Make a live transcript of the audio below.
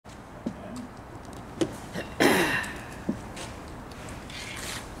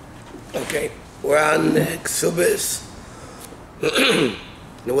Okay, we're on Kesubos. It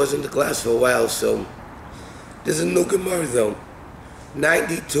wasn't the class for a while, so this is a new Gemara though.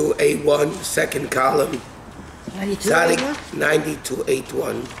 92A1, second column. 92A1?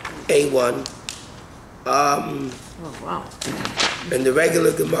 92A1, A1. Oh, wow. And the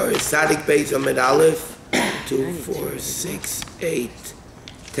regular Gemara is Sadik Beis Amid Aleph, 2, 4, 6, 8,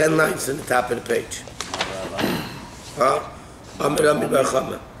 10 lines on the top of the page. Amid Amid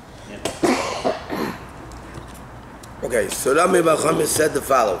Barchama. Okay, so Rabbi said the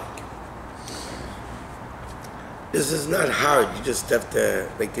following. This is not hard, you just have to,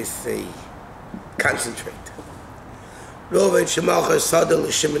 like they say, concentrate. Reuven Shemalcha Sada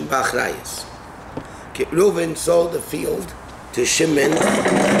l'Shimon b'Achrayis. Reuven sold the field to Shimon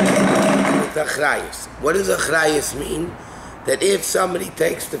with Achrayis. What does Achrayis mean? That if somebody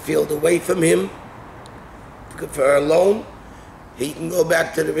takes the field away from him for a loan, he can go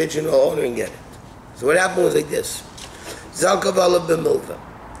back to the original owner and get it. So what happened was like this. Zalkavala b'milva.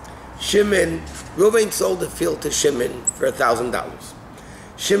 Shimon, Reuven sold the field to Shimon for $1,000.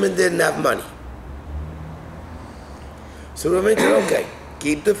 Shimon didn't have money. So Reuven said, okay,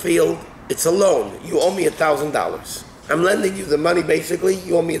 keep the field. It's a loan. You owe me $1,000. I'm lending you the money basically.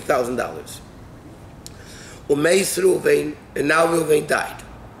 You owe me $1,000. Umeis Reuven, and now Reuven died.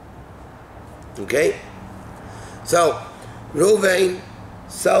 Okay? So Reuven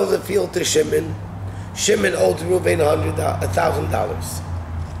sells the field to Shimon. Shimon owes Reuven $1,000.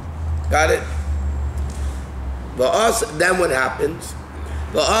 Got it? Then what happens?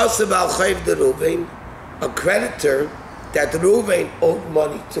 A creditor that Reuven owed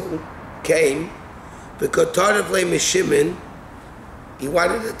money to came because Tarnavle Shimon, he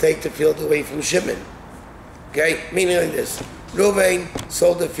wanted to take the field away from Shimon. Okay? Meaning like this. Reuven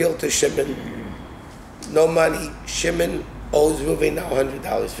sold the field to Shimon. No money. Shimon owes Reuven now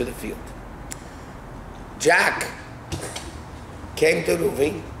 $100 for the field. Jack came to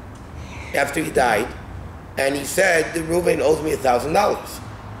Reuven after he died, and he said, the Reuven owes me $1,000.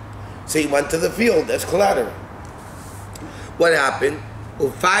 So he went to the field as collateral. What happened?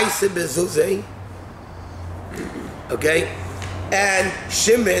 Okay? And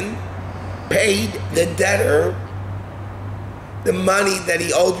Shimon paid the debtor the money that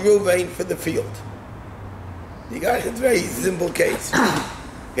he owed Reuven for the field. You got it? It's a very simple case.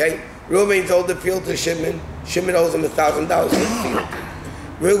 Okay? Reuven sold the field to Shimon. Shimon owes him $1,000 for the field.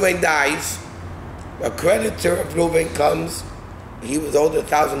 Reuven dies. A creditor of Reuven comes. He was owed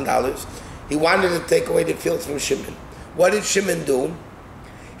 $1,000. He wanted to take away the fields from Shimon. What did Shimon do?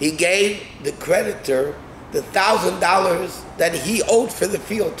 He gave the creditor the $1,000 that he owed for the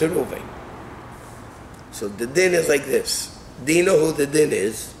field to Reuven. So the din is like this. Do you know who the din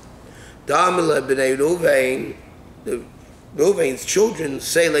is? Damila b'nei Reuven, the Reuven's children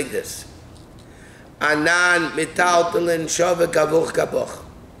say like this. Anan mitaltalin shava gavuch gavuch.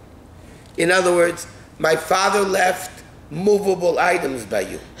 In other words, my father left movable items by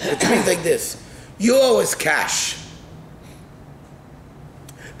you. Which means like this. You owe us cash.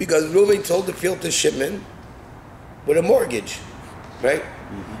 Because Reuven sold the field to Shimon with a mortgage. Right?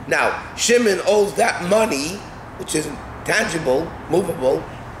 Mm-hmm. Now, Shimon owes that money, which is tangible, movable,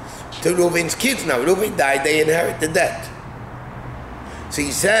 to Reuven's kids now. Reuven died, they inherit the debt. So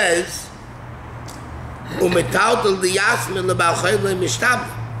he says, and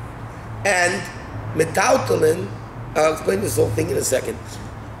metautalin, I'll explain this whole thing in a second,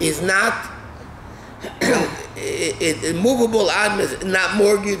 is not movable item is not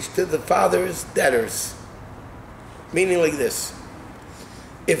mortgaged to the father's debtors. Meaning like this.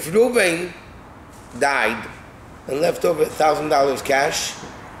 If Reuven died and left over $1,000 cash,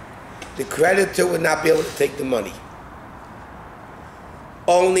 the creditor would not be able to take the money.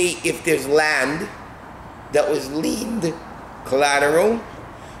 Only if there's land that was liened collateral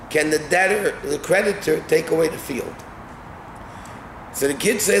can the debtor, the creditor, take away the field. So the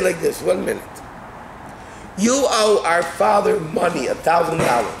kids say like this, 1 minute. You owe our father money,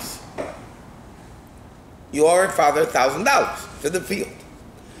 $1,000. You owe our father $1,000 for the field.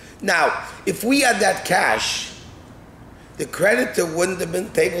 Now, if we had that cash, the creditor wouldn't have been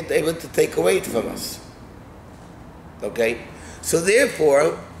able to take away it from us. Okay? So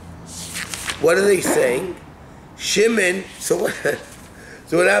therefore, what are they saying? Shimon, so what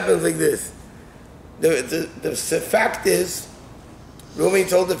happens like this? The fact is, Reuven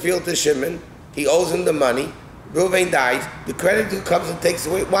sold the field to Shimon. He owes him the money. Reuven dies. The creditor comes and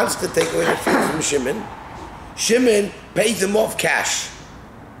wants to take away the field from Shimon. Shimon pays him off cash.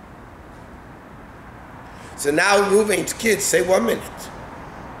 So now Reuven's kids say, 1 minute.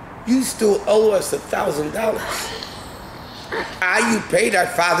 You still owe us $1,000. You paid our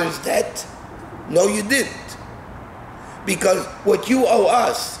father's debt? No, you didn't. Because what you owe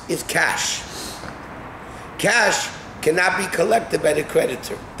us is cash. Cash cannot be collected by the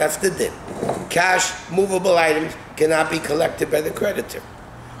creditor. That's the din. Cash, movable items, cannot be collected by the creditor.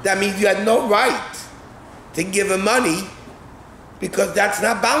 That means you had no right to give him money because that's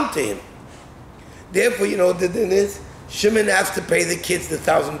not bound to him. Therefore, you know what the din is? Shimon has to pay the kids the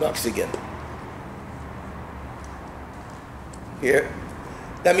 $1,000 again. Here.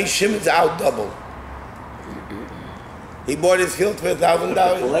 That means Shimon's out double. He bought his field for $1,000.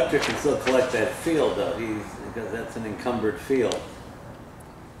 The collector can still collect that field, though, because that's an encumbered field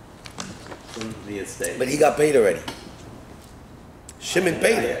from the estate. But he got paid already. Shimon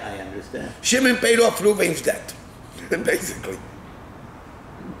paid it. I understand. Shimon paid off Reuven's debt, basically.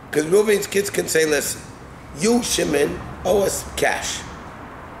 Because Reuven's kids can say, listen, you, Shimon, owe us cash.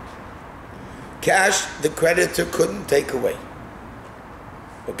 Cash the creditor couldn't take away.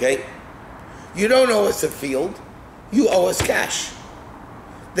 Okay? You don't owe us a field. You owe us cash.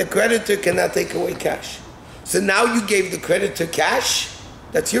 The creditor cannot take away cash. So now you gave the creditor cash.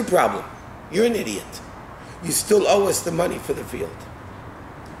 That's your problem. You're an idiot. You still owe us the money for the field.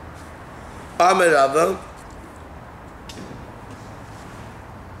 Amar Rava.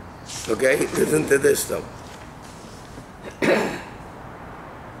 Okay, listen to this though.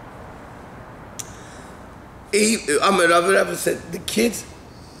 Amar Rava said, the kids,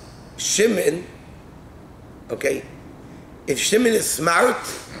 Shimon, okay, if Shimon is smart,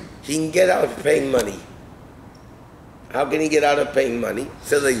 he can get out of paying money. How can he get out of paying money?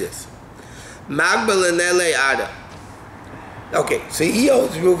 So like this. Okay, so he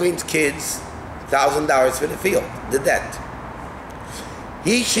owes Reuven's kids $1,000 for the field, the debt.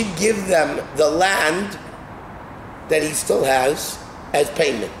 He should give them the land that he still has as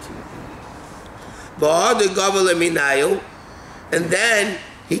payment. And then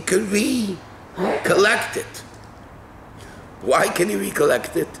he could recollect it. Why can he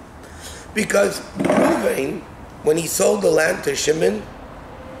recollect it? Because Reuven, when he sold the land to Shimon,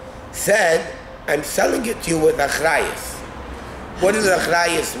 said, I'm selling it to you with achrayas. What does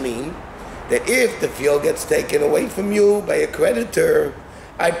achrayas mean? That if the field gets taken away from you by a creditor,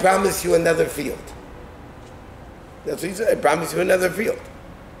 I promise you another field. That's what he said, I promise you another field.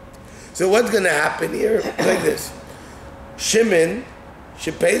 So what's going to happen here? It's like this. Shimon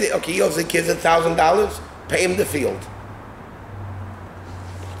should pay he owes the kids $1,000, pay him the field.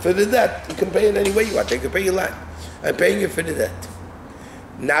 For the debt, you can pay it any way you want. They can pay you land. I'm paying you for the debt.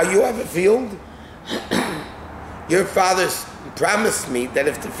 Now you have a field. Your father promised me that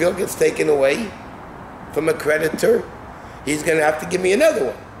if the field gets taken away from a creditor, he's going to have to give me another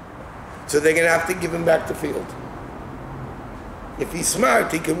one. So they're going to have to give him back the field. If he's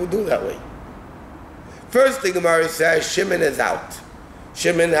smart, he can do that way. First thing Gemara says, Shimon is out.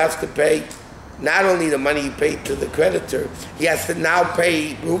 Shimon has to pay not only the money he paid to the creditor, he has to now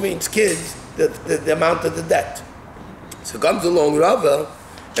pay Reuven's kids the amount of the debt. So comes along Rava,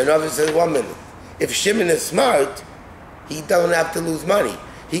 and Rava says, 1 minute. If Shimon is smart, he doesn't have to lose money.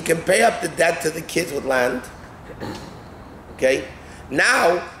 He can pay up the debt to the kids with land. Okay?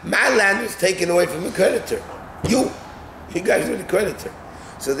 Now, my land is taken away from the creditor. You guys are the creditor.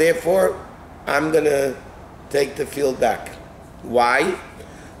 So therefore, I'm going to take the field back. Why?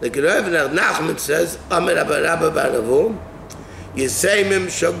 Like Rav Nachman says, Amar Rabba Rabba Baravu, Yisayimim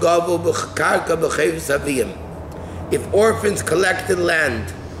Shagavu B'Karka B'Chevis Aviyim. If orphans collected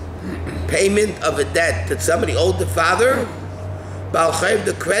land, payment of a debt that somebody owed the father, Baal Chayv,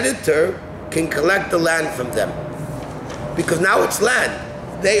 the creditor, can collect the land from them. Because now it's land.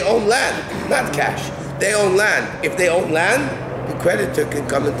 They own land, not cash. They own land. If they own land, the creditor can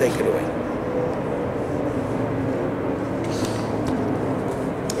come and take it away.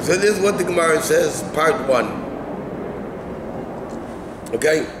 So this is what the Gemara says, part 1.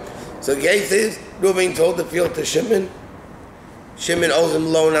 Okay? So the case is, Reuven told the field to Shimon. Shimon owes him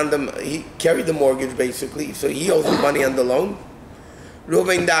loan on the, he carried the mortgage basically, so he owes him money on the loan.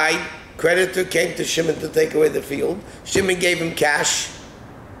 Reuven died, creditor came to Shimon to take away the field. Shimon gave him cash.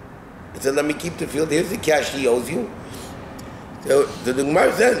 He said, let me keep the field, here's the cash he owes you. So the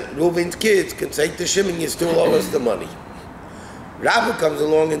Gemara says, Reuven's kids can say to Shimon, you still owe us the money. Rabbi comes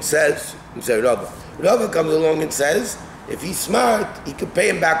along and says, Rabbi comes along and says, if he's smart, he can pay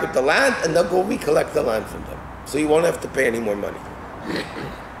him back with the land and they'll go recollect the land from them. So he won't have to pay any more money.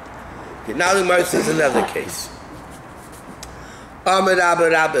 Okay, now the Gemara says another case. Amar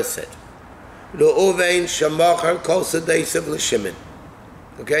Rabba said, Reuven Shamachar Kol Sadeisav L'Shimon.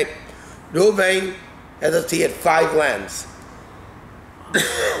 Okay? Reuven he had 5 lands.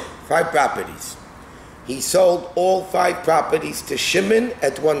 5 properties. he sold all 5 properties to Shimon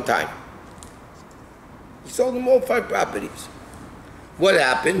at one time. He sold them all 5 properties. What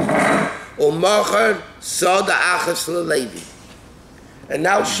happened? Umachar sold the achas leLevi. And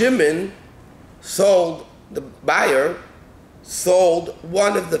now Shimon sold, the buyer sold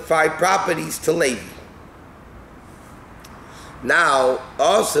one of the 5 properties to Levi. Now,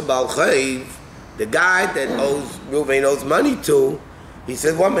 also Balchayv, the guy that Reuven owes money to, he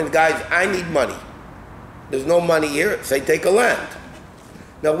said, one minute, guys, I need money. There's no money here, so take a land.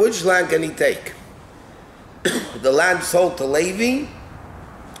 Now, which land can he take? The land sold to Levi,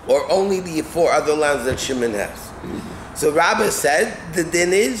 or only the 4 other lands that Shimon has? So Rabbi said, the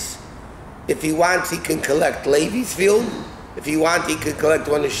din is, if he wants, he can collect Levi's field. If he wants, he can collect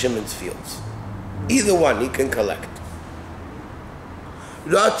one of Shimon's fields. Either one he can collect.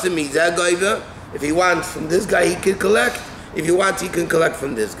 If he wants from this guy, he can collect. If he wants, he can collect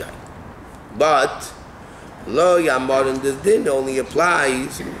from this guy. But Lo Yamar, and this din only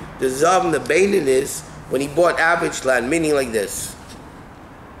applies to Zav Nebeininis when he bought average land, meaning like this.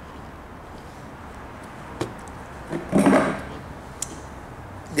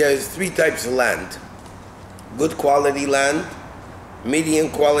 There's 3 types of land: good quality land,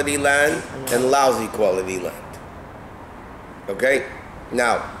 medium quality land, and lousy quality land. Okay?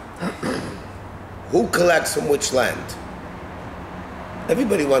 Now, who collects from which land?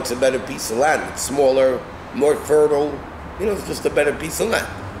 Everybody wants a better piece of land. It's smaller, more fertile. It's just a better piece of land.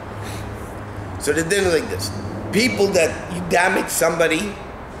 So the din is like this. People that you damage somebody,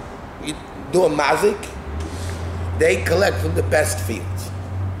 you do a mazik, they collect from the best fields.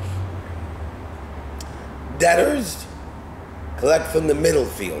 Debtors collect from the middle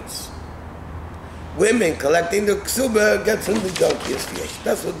fields. Women collecting the ksuba get from the junkiest fields.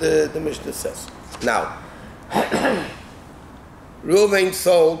 That's what the Mishnah says. Now, Reuven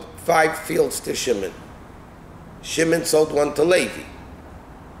sold 5 fields to Shimon. Shimon sold 1 to Levi.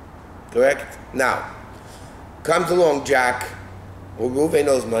 Correct? Now, comes along Jack, who Reuven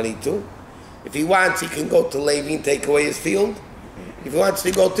owes money to. If he wants, he can go to Levi and take away his field. If he wants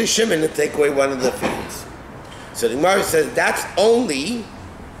to go to Shimon and take away one of the fields. So the Gemara says that's only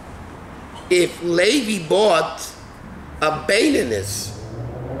if Levi bought a Beinanis,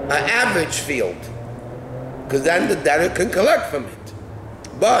 an average field, because then the debtor can collect from it.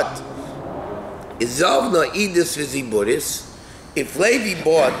 But Izavna Idis Viziburis, if Levi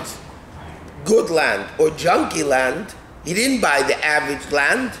bought good land or junky land, he didn't buy the average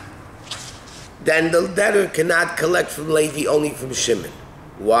land, then the debtor cannot collect from Levi, only from Shimon.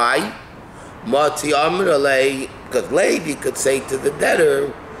 Why? Because Levi could say to the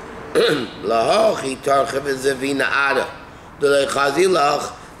debtor,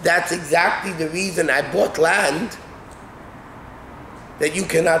 that's exactly the reason I bought land that you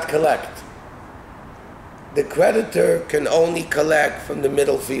cannot collect. The creditor can only collect from the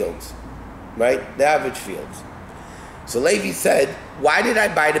middle fields, right? The average fields. So Levi said, why did I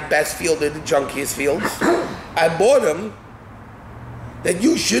buy the best field or the junkiest fields? I bought them that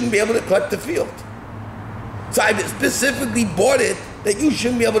you shouldn't be able to collect the field. So I specifically bought it that you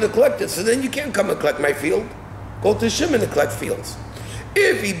shouldn't be able to collect it. So then you can't come and collect my field. Go to Shimon and collect fields.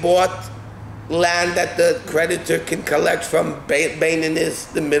 If he bought land that the creditor can collect from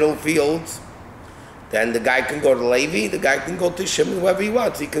Beinanis, the middle fields, then the guy can go to Levi, the guy can go to Shimon, whoever he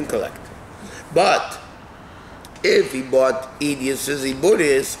wants, he can collect. But if he bought Idius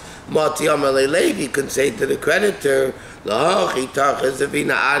Ziburis, Levi can say to the creditor, the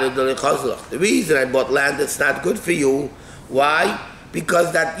reason I bought land that's not good for you, why?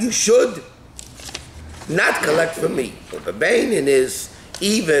 Because that you should not collect from me. But the Beinin is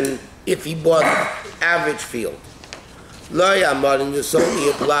even if he bought average field. Lo Yamar, and this only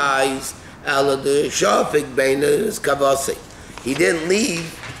applies ala the shafik Beinin is kavasi. He didn't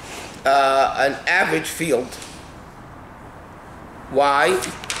leave an average field. Why?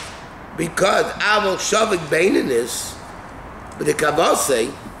 Because Aval Shavik Beinin is the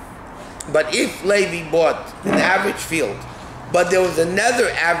Kavase, but if Levi bought an average field, but there was another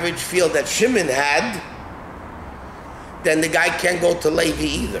average field that Shimon had, then the guy can't go to Levi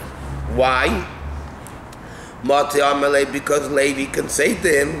either. Why? Because Levi can say to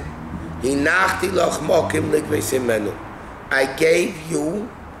him, I gave you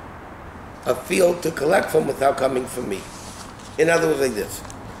a field to collect from without coming from me. In other words, like this.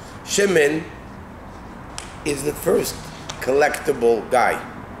 Shimon is the first collectible guy.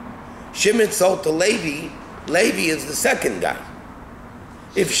 Shimon sold to Levi. Levi is the second guy.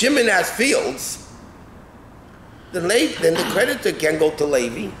 If Shimon has fields, then the creditor can go to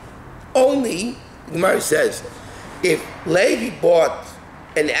Levi. Only, Gemara says, if Levi bought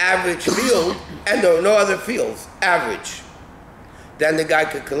an average field, and there are no other fields, average, then the guy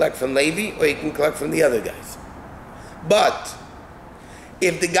could collect from Levi or he can collect from the other guys. But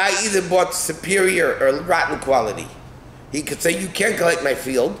if the guy either bought superior or rotten quality, he could say, you can't collect my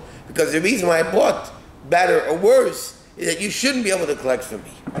field because the reason why I bought better or worse is that you shouldn't be able to collect from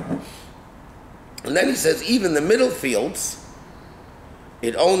me. And then he says, even the middle fields,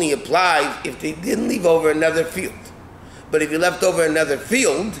 it only applies if they didn't leave over another field. But if you left over another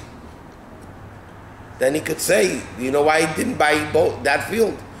field, then he could say, you know why I didn't buy that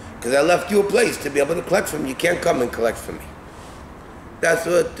field? Because I left you a place to be able to collect from. You can't come and collect from me. That's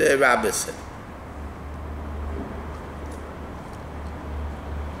what Rabbi said.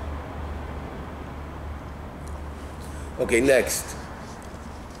 Okay, next.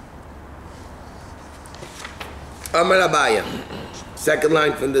 Amar Abaya. Second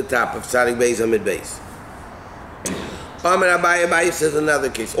line from the top of Tzadik Beis Amid Beis. Amar Abaya, Abaya says another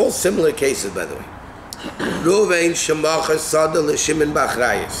case. All similar cases, by the way. Ruvain Shemacha Sada L'Shimon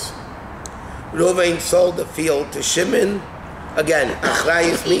B'Achrayis. Ruvain sold the field to Shimon. Again,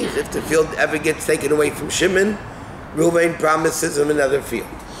 Achrayis means if the field ever gets taken away from Shimon, Ruvain promises him another field.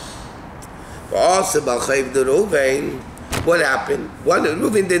 But also, B'Chayv the Ruvain, what happened? One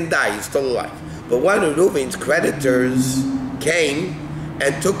Ruvain didn't die, he's still alive. But one of Ruvain's creditors came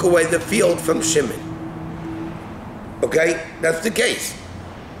and took away the field from Shimon. Okay, that's the case.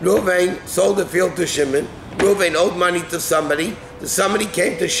 Ruvain sold the field to Shimon. Ruvain owed money to somebody. Somebody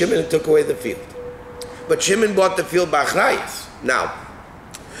came to Shimon and took away the field. But Shimon bought the field by Achrayis. Now,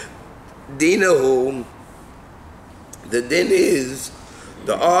 Dinahu, the din is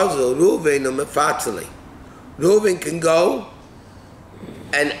the Azel Ruvain or Mefatzali. Ruvain can go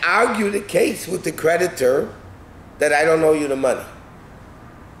and argue the case with the creditor that I don't owe you the money.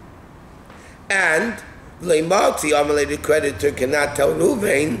 And Leimarti, Amalei, the creditor, cannot tell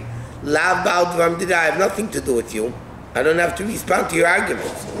Ruvain, Lav Baldram did I have nothing to do with you. I don't have to respond to your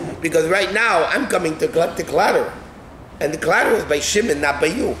arguments. Because right now, I'm coming to collect the collateral. And the collateral is by Shimon, not by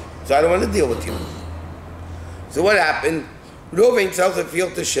you. So I don't want to deal with you. So what happened? Ruvain sells the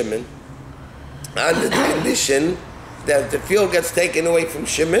field to Shimon under the condition that if the field gets taken away from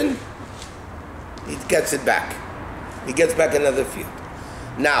Shimon, he gets it back. He gets back another field.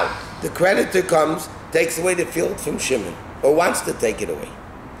 Now, the creditor comes, takes away the field from Shimon, or wants to take it away.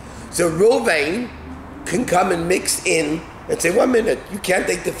 So Ruvain can come and mix in and say, 1 minute, you can't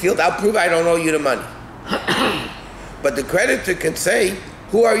take the field, I'll prove I don't owe you the money. But the creditor can say,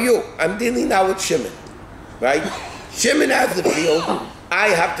 who are you? I'm dealing now with Shimon, right? Shimon has the field, I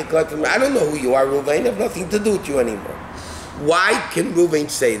have to collect from him. I don't know who you are, Ruvain, I have nothing to do with you anymore. Why can Ruvain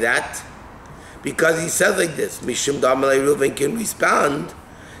say that? Because he says like this, Mishum Damalei Ruvain can respond,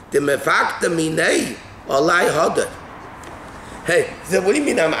 the mefakta minei alai hadar. Hey, he said, what do you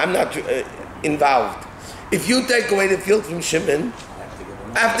mean I'm not involved? If you take away the field from Shimon,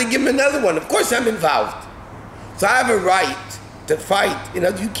 I have to give him another one. Of course I'm involved. So I have a right to fight. You know,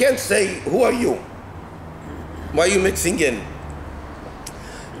 you can't say, who are you? Why are you mixing in?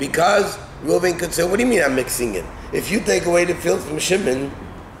 Because Ruvain could say, what do you mean I'm mixing in? If you take away the field from Shimon,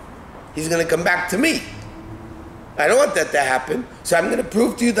 he's going to come back to me. I don't want that to happen, so I'm going to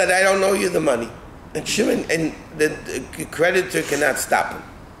prove to you that I don't owe you the money. And Shimon, and the creditor cannot stop him.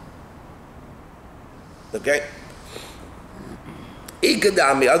 Okay?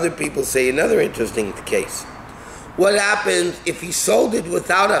 Ikadami, other people say another interesting case. What happens if he sold it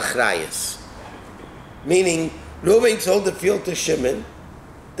without Achrayis? Meaning, Ruvain sold the field to Shimon,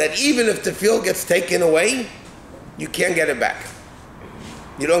 that even if the field gets taken away, you can't get it back.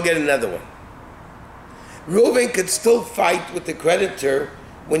 You don't get another one. Ruvain could still fight with the creditor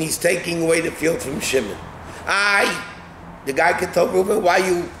when he's taking away the field from Shimon. The guy could tell Ruvain, why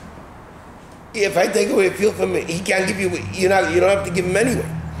you, if I take away a field from him, he can't give you, you don't have to give him anyway.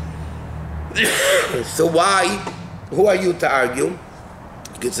 So why, who are you to argue?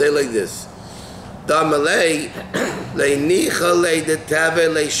 You could say like this, I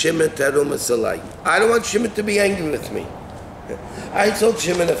don't want Shimon to be angry with me. I sold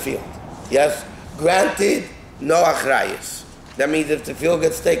Shimon a field. Yes, granted, no achrayas. That means if the field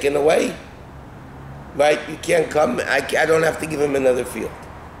gets taken away, right, you can't come, I don't have to give him another field.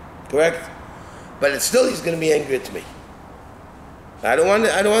 Correct? But it's still, he's going to be angry at me. I don't want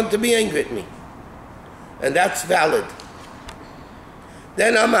him to be angry at me. And that's valid.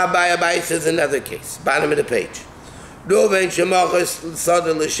 Then Abai says another case, bottom of the page. Ruvain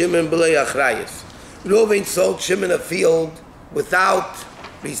sold Shimon a field without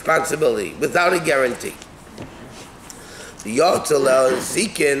responsibility, without a guarantee. The Yotzal is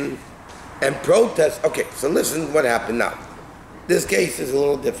seeking and protest. Okay, so listen what happened now. This case is a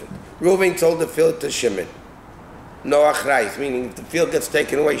little different. Reuven sold the field to Shimon. No achrayis, meaning if the field gets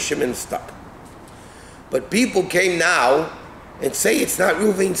taken away, Shimon's stuck. But people came now and say it's not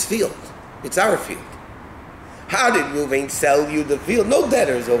Reuven's field. It's our field. How did Reuven sell you the field? No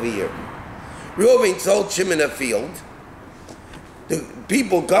debtors over here. Reuven sold Shimon a field. The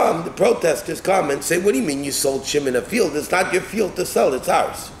people come, the protesters come and say, what do you mean you sold Shimon a field? It's not your field to sell, it's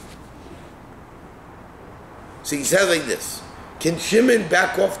ours. So he says like this, can Shimon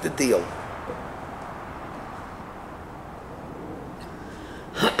back off the deal?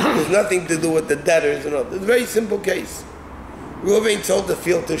 There's nothing to do with the debtors and all. It's a very simple case. Reuven sold the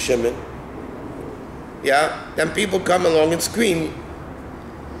field to Shimon. Yeah, then people come along and scream,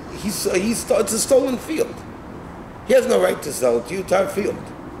 it's a stolen field. He has no right to sell it to you, it's our field.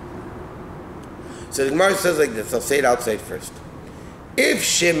 So the Gemara says like this, I'll say it outside first. If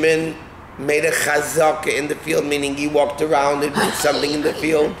Shimon made a chazaka in the field, meaning he walked around and did something in the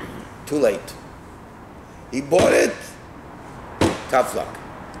field, too late. He bought it, tough luck.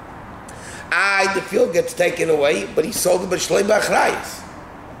 The field gets taken away, but he sold it b'shlei b'achrayis.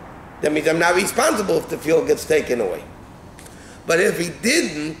 That means I'm not responsible if the field gets taken away. But if he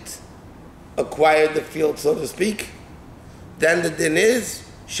didn't acquire the field, so to speak, then the din is,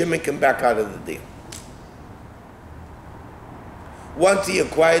 Shimon can back out of the deal. Once he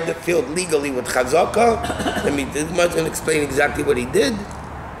acquired the field legally with chazaka, I mean, this man's going to explain exactly what he did.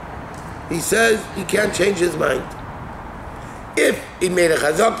 He says he can't change his mind. If he made a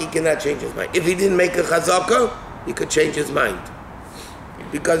chazaka, he cannot change his mind. If he didn't make a chazaka, he could change his mind.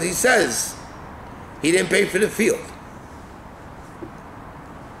 Because he says he didn't pay for the field.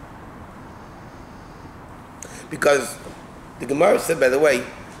 Because the Gemara said, by the way,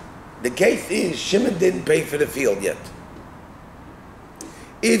 the case is Shimon didn't pay for the field yet.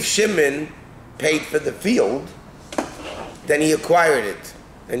 If Shimon paid for the field, then he acquired it,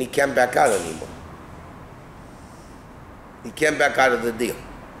 and he can't back out anymore. He can't back out of the deal.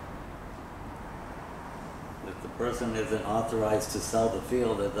 If the person isn't authorized to sell the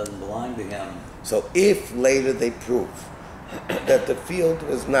field, it doesn't belong to him. So if later they prove that the field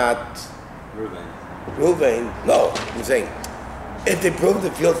was not Reuven, no, I'm saying, if they prove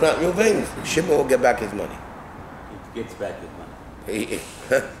the field's not Reuven, Shimon will get back his money. He gets back his money.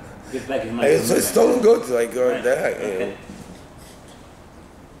 Gets back his money. It's stolen goods, like, or right. that. Okay.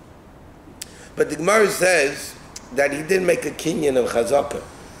 But the Gemara says that he didn't make a kinyan of chazaka.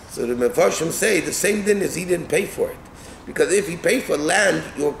 So the Mefarshim say the same din is he didn't pay for it. Because if he paid for land,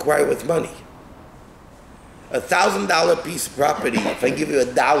 you acquire with money. $1,000 piece of property, if I give you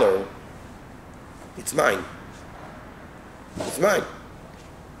 $1, it's mine. It's mine.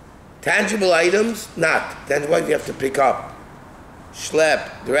 Tangible items, not. Tangible items you have to pick up.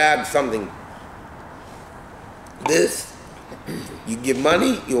 Schlep, drag, something. This, you give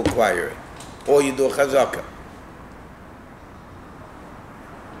money, you acquire it. Or you do a chazaka.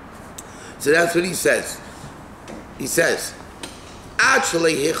 So that's what he says. He says,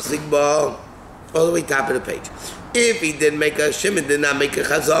 actually, hichzig all the way top of the page. If he didn't make a Shimon, did not make a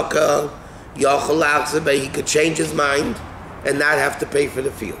chazaka, he could change his mind and not have to pay for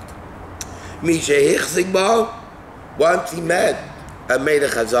the field. Misha hichzig once he made a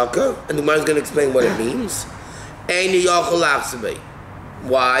chazaka, and the man is going to explain what it means.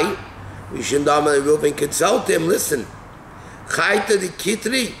 Why? We should normally Reuven consult him. Listen, chayta the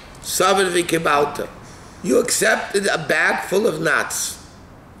kitri. You accepted a bag full of nuts.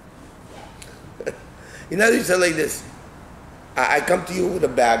 You know, you say like this. I come to you with a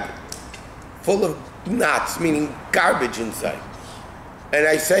bag full of nuts, meaning garbage inside. And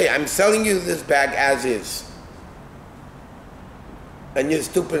I say, I'm selling you this bag as is. And you're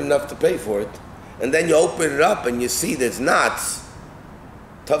stupid enough to pay for it. And then you open it up and you see there's nuts.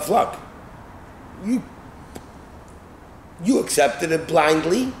 Tough luck. You accepted it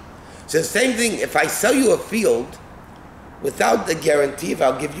blindly. So the same thing, if I sell you a field without the guarantee if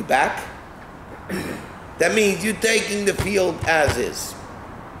I'll give you back, that means you're taking the field as is.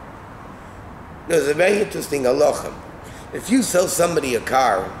 There's a very interesting halacha. If you sell somebody a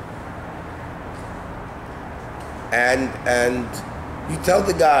car and you tell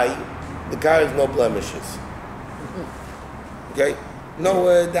the guy the car has no blemishes, okay,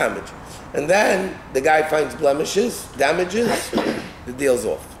 no damage, and then the guy finds damages, the deal's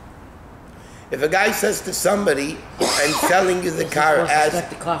off. If a guy says to somebody, I'm selling you the car as is.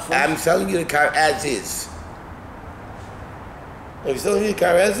 I'm selling you the car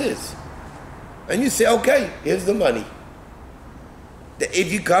as is. And you say, okay, here's the money.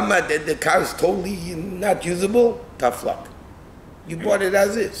 If you come at the car is totally not usable, tough luck. You bought it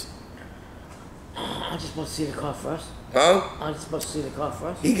as is. I just want to see the car first. Huh? I'm supposed to see the car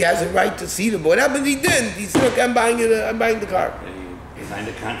first? He has a right to see them. But what happened? He didn't. He said, look, I'm buying the car. He signed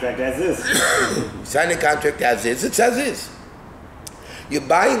a contract as is. You sign a contract as is. It's as is. You're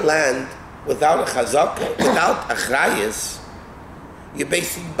buying land without a chazaka, without a chrayas. You're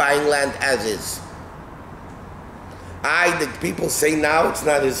basically buying land as is. The people say now it's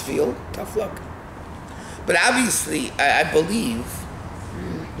not his field. Tough luck. But obviously, I believe.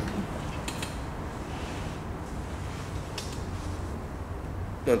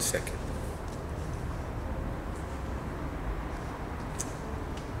 One second.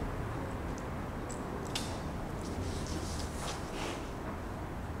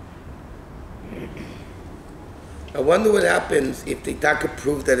 I wonder what happens if the Taka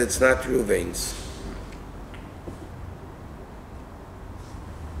prove that it's not Reuven's.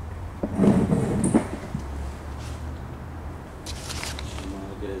 Shimon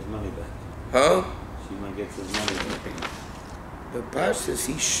will get his money back. Huh? Shimon gets his money back. The Pash says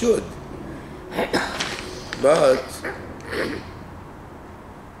he should. But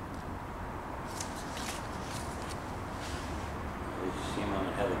Shimon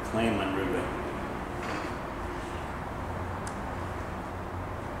had a claim on Reuven.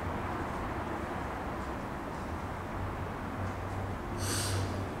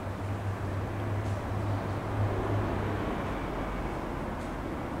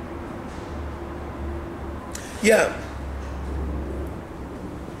 yeah.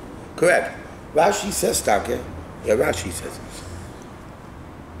 Correct. Rashi says Taka. Yeah, Rashi says.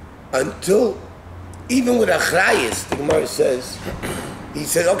 Until, even with Achrayas, the Gemara says, he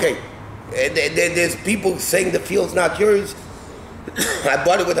said, okay, there's people saying the field's not yours. I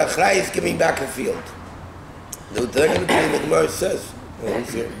bought it with Achrayas, give me back the field. The second opinion the Gemara says,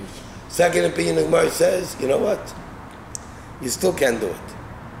 second opinion the Gemara says, you know what? You still can't do it.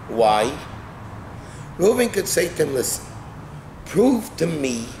 Why? Reuven could say to him, listen, prove to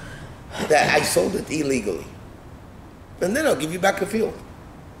me that I sold it illegally. And then I'll give you back the field.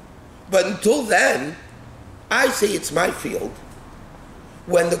 But until then, I say it's my field.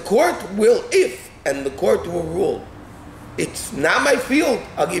 When the court will, and the court will rule, it's not my field,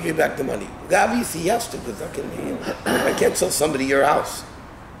 I'll give you back the money. Obviously he has to, because I can't sell somebody your house.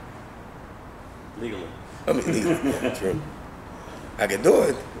 Legally. I mean, legally, that's true. I can do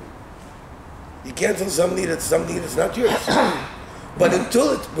it. You can't sell something that's not yours. But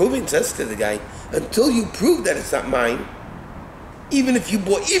until it's proven, says to the guy, until you prove that it's not mine, even if you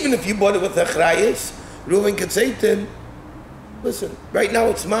bought it with achrayas, Reuven could say to him, listen, right now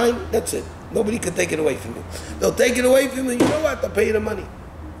it's mine, that's it. Nobody can take it away from you. They'll take it away from you, you know what, they'll pay you the money.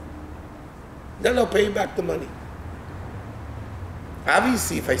 Then they'll pay you back the money.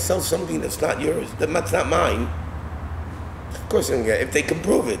 Obviously, if I sell something that's not yours, that's not mine, of course they're going to get it. If they can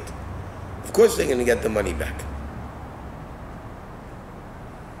prove it, of course they're going to get the money back.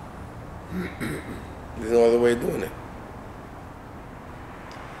 There's no other way of doing it.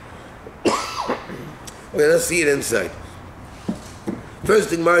 Okay, let's see it inside. First,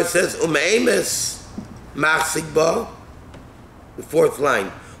 the Gemara says, U'me'emes machzik ba, the fourth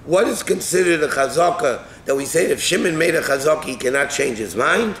line. What is considered a chazaka that we say that if Shimon made a chazaka, he cannot change his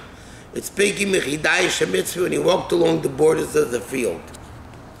mind? It's Peki Mechidai Shemitzvah when he walked along the borders of the field.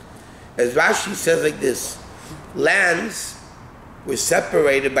 As Rashi says like this, lands were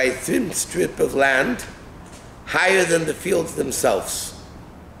separated by a thin strip of land higher than the fields themselves.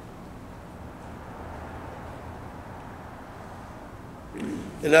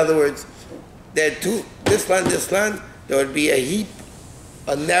 In other words, there are two, this land, there would be a heap,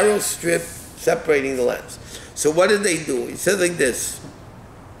 a narrow strip separating the lands. So what did they do? He says like this,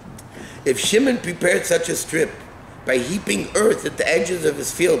 if Shimon prepared such a strip by heaping earth at the edges of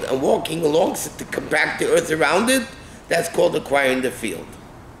his field and walking along to compact the earth around it, that's called acquiring the field.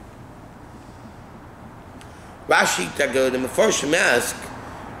 Rashi, the Mefarshim ask,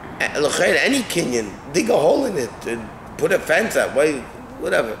 any Kenyan, dig a hole in it, and put a fence up,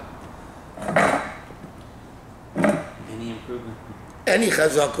 whatever. Any improvement? Any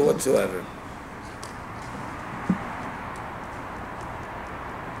chazaka whatsoever.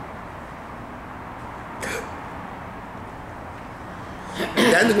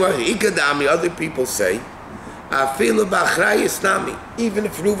 Then the other people say, even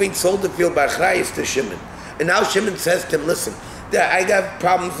if Reuven sold the field by achrayas to Shimon, and now Shimon says to him, listen, I got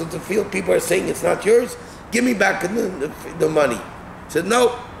problems with the field, people are saying it's not yours, give me back the money. He said,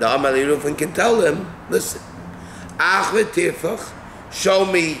 no. The Amali Reuven can tell him, listen, show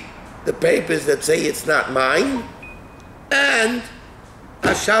me the papers that say it's not mine, and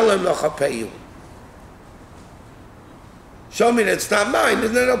Hashalom I'll pay you. Show me that it's not mine,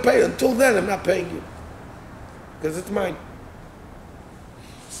 and then I'll pay you. Until then, I'm not paying you. because it's mine.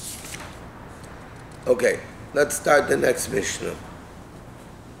 Okay, let's start the next Mishnah.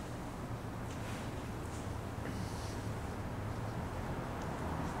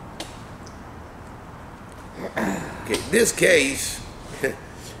 Okay, this case,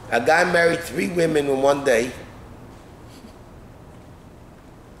 a guy married 3 women in one day.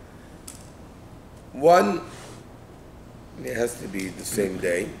 One, it has to be the same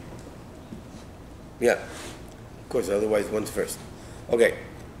day. Yeah, of course, otherwise one's first. Okay,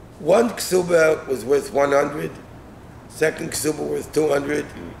 one ksuba was worth 100, second ksuba worth 200,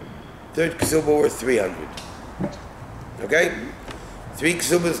 third ksuba worth 300. Okay? 3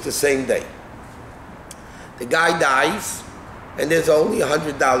 ksubas the same day. The guy dies, and there's only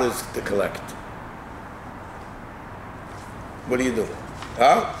 $100 to collect. What do you do?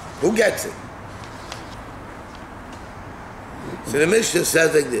 Huh? Who gets it? So the Mishnah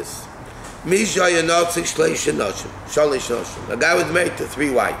says like this. A guy was married to 3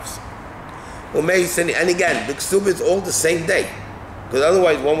 wives. And again, the ksuba is all the same day, because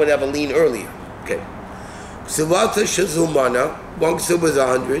otherwise one would have a lien earlier. Okay. Ksubata shazumana, one ksuba is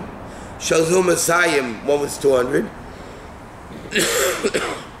 100. Shazum asayim, one was 200.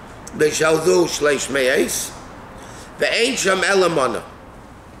 Beshalzu shleish me'es. Ve'ein sham elamana.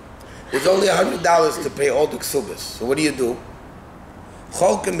 There's only $100 to pay all the ksubas. So what do?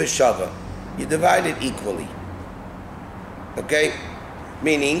 Cholkim b'shava. You divide it equally. Okay?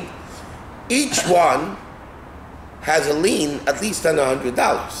 Meaning, each one has a lien at least on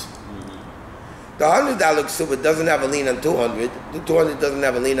 $100. The $100 ksuba doesn't have a lien on 200. The 200 doesn't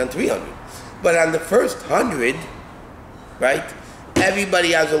have a lien on 300. But on the first 100, right,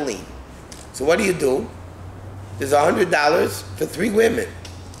 everybody has a lien. So what do? There's $100 for 3 women.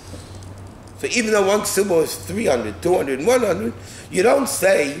 So even though one ksuba is 300, 200, and 100, you don't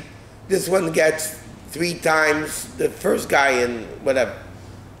say this one gets 3 times the first guy and whatever.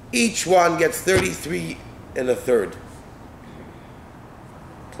 Each one gets 33 and a third.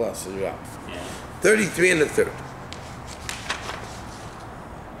 Plus as well. 33 and a third.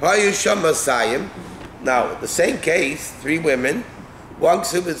 Now, the same case, 3 women, one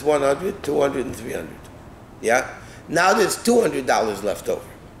ksuba is 100, 200, and 300. Yeah? Now there's $200 left over.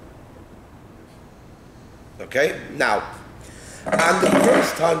 Okay? Now, on the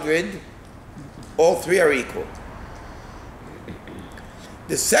first 100, all 3 are equal.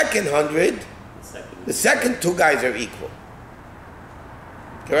 The second 100, the second 2 guys are equal.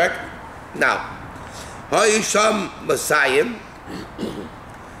 Correct? Now, Hayisham Masayim,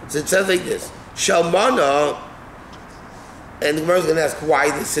 so it says like this, Shalmana, and the Gemara is going to ask why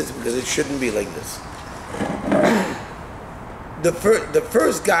this is, because it shouldn't be like this. The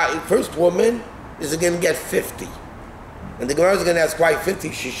first woman is going to get 50. And the Gemara is going to ask why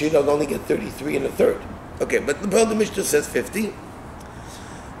 50, she should only get 33 and a third. Okay, but the Mishnah says 50.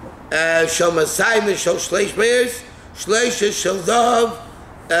 Shal Masayim and Shal Shleish Meir, Shleish is Shal Zav,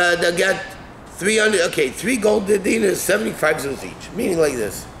 they'll get 300, okay, 3 gold dinars, 75 zuz each. Meaning like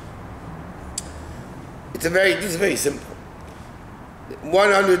this. This is very simple.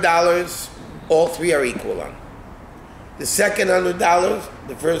 $100, all 3 are equal on. The second $100,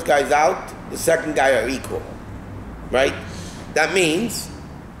 the first guy's out, the second guy are equal. Right? That means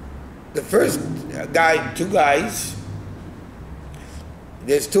the first guy, 2 guys,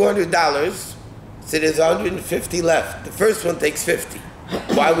 there's $200, so there's 150 left. The first one takes 50.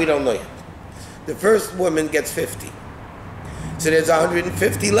 Why, we don't know yet. The first woman gets 50. So there's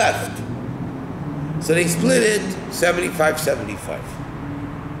 150 left. So they split it 75-75.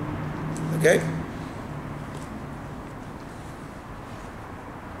 Okay?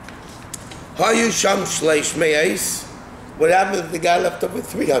 Hayu sham shleish me'es. What happens if the guy left over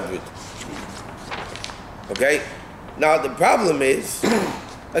 300? Okay? Now the problem is,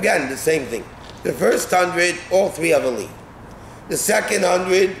 again, the same thing. The first 100, all 3 have a lien. The second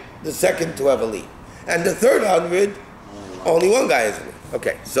 100, the second 2 have a lien. And the third 100, only 1 guy has a lien.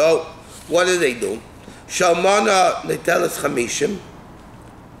 Okay, so what do? Shalmana netelas chamishim.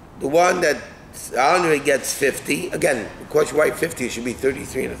 The one that 100 gets 50. Again, of course, why 50? It should be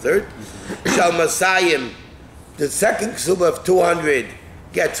 33 and a third. Shal Masayim, the second ksuba of 200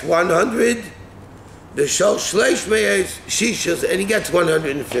 gets 100. The Shal Shleish Meir Shishas, and he gets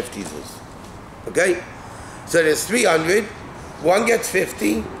 150. Okay? So there's 300. 1 gets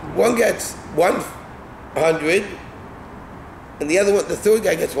 50. 1 gets 100. And the other one, the third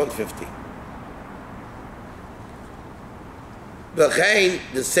guy gets 150.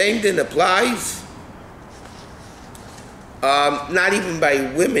 The same thing applies, not even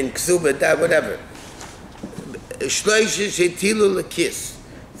by women, ksuba, that, whatever.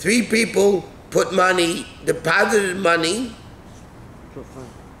 3 people deposited money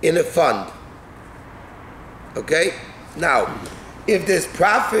in a fund. Okay? Now, if there's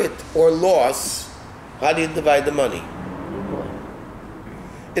profit or loss, how do you divide the money?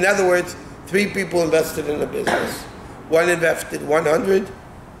 In other words, 3 people invested in a business. One invested 100,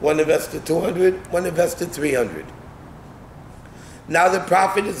 one invested 200, one invested 300. Now the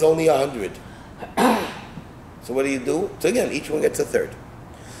profit is only 100. So what do you do? So again, each one gets a third.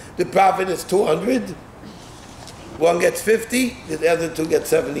 The profit is 200, one gets 50, the other 2 get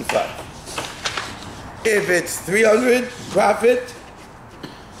 75. If it's 300 profit,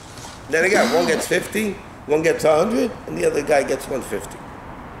 then again, one gets 50, one gets 100, and the other guy gets 150.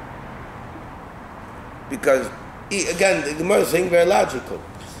 Because, again, the Gemara is saying very logical.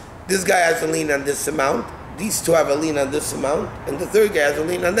 This guy has a lien on this amount, these 2 have a lien on this amount, and the third guy has a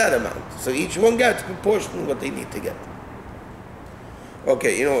lien on that amount. So each one gets proportionally what they need to get.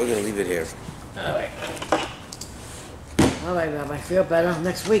 Okay, you know what, we're going to leave it here. All right, Rabbi. Feel better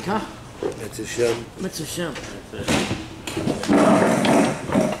next week, huh? It's a shame. It's a shame. That's it.